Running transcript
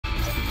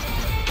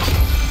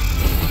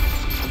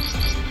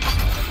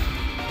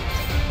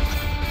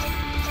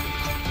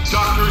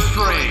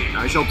train.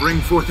 I shall bring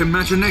forth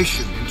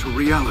imagination into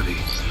reality.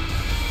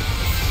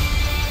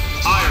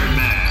 Iron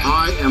Man.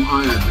 I am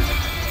Iron Man.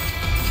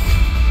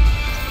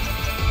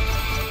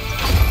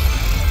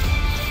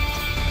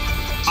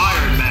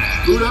 Iron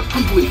Man. Boot up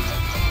complete.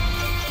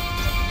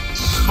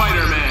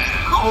 Spider-Man.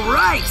 All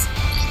right.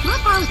 Can I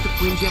borrow the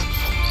Quinjet?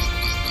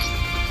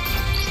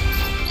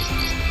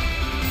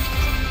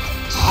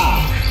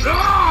 Hulk.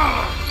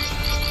 Ah!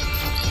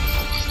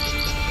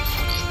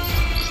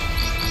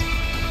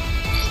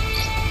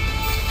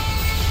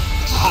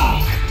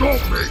 Hulk.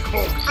 Don't make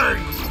Hulk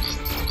angry.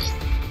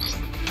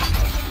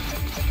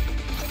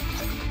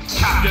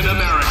 Captain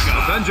America.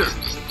 Avenger,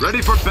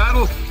 ready for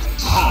battle?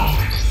 Hulk.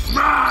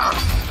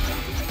 Smash!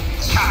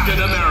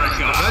 Captain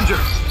America. Avenger,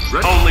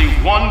 ready? Only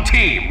one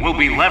team will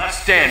be left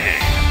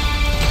standing.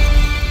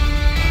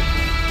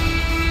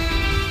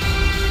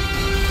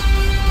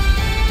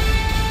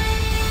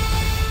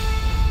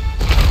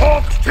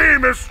 Hulk's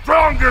team is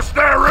strongest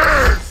there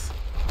is!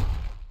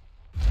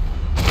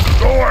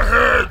 Go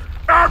ahead,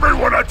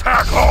 everyone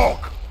attack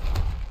Hulk!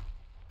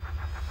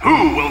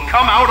 Who will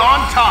come out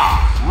on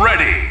top?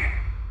 Ready.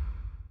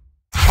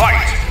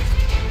 Fight!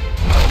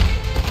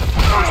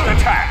 First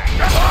attack.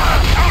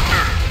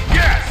 Counter.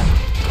 Yes!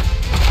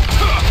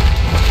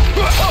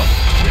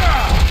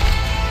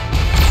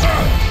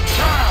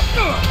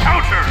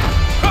 Counter!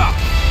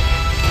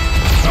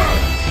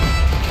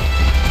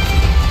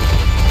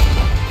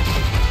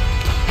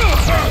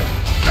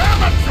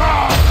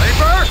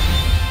 Paper!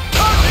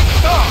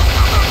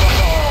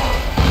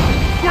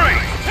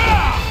 Great!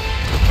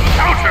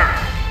 Counter!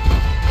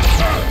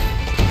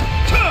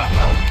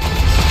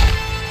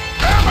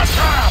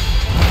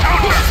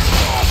 Counter!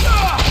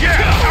 Yeah,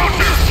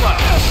 counter!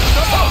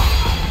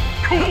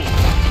 Cool!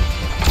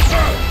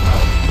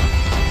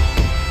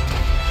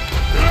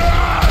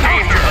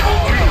 Danger!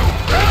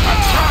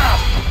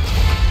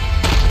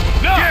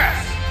 Yes!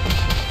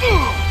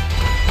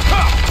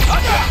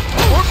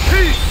 For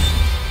peace!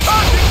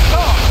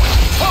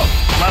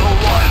 Level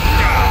 1.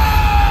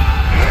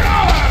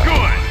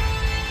 Good!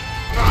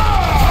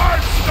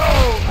 Hard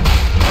stone!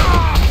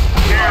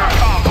 Air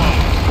combo!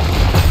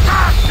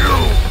 Got you!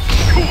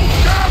 Cool!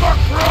 Gamma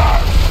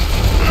cross!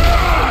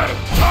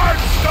 Hard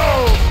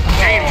stone!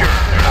 Danger!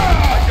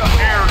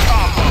 Air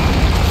combo!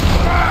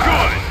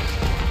 Good!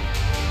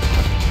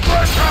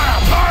 Fresh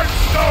half! Hard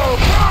stone!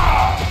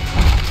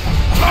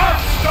 Hard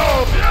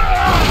stone!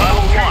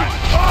 Level 1.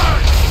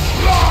 Hard!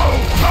 Low!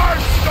 Hard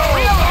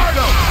stone! Hard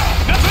stone!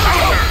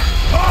 Counter!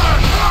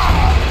 Hard!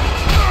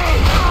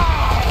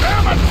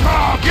 Gamma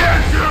cross!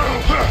 Get you!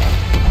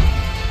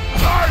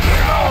 Hard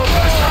stone!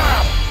 Fresh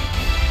half!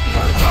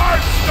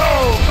 Hard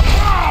stone!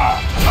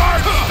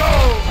 Hard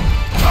stone!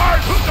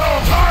 Hard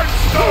stone! Hard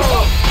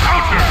stone!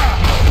 Counter!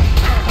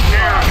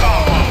 Air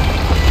combo!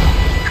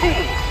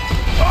 Cool!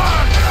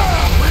 Hard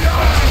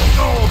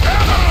stone!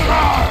 Gamma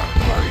cross!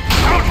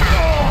 Counter!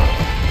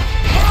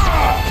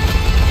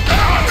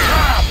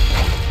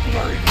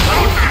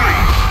 Level 3.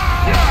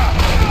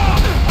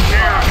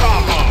 Air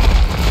combo!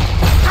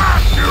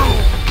 Got you!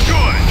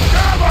 Good!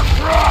 Gamma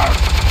cross!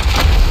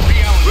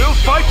 We'll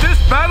fight this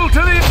battle to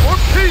the for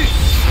peace!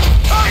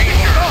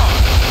 Danger!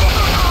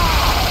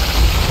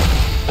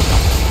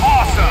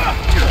 Awesome!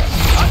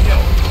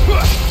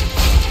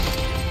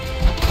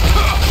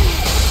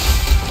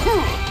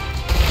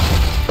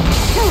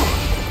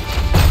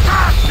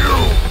 Got you!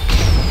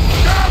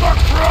 Gamma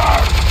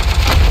cross!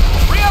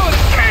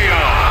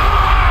 KO!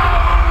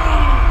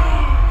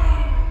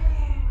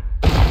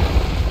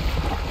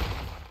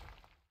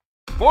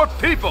 For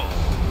people,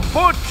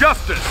 for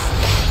justice,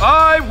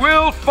 I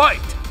will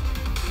fight!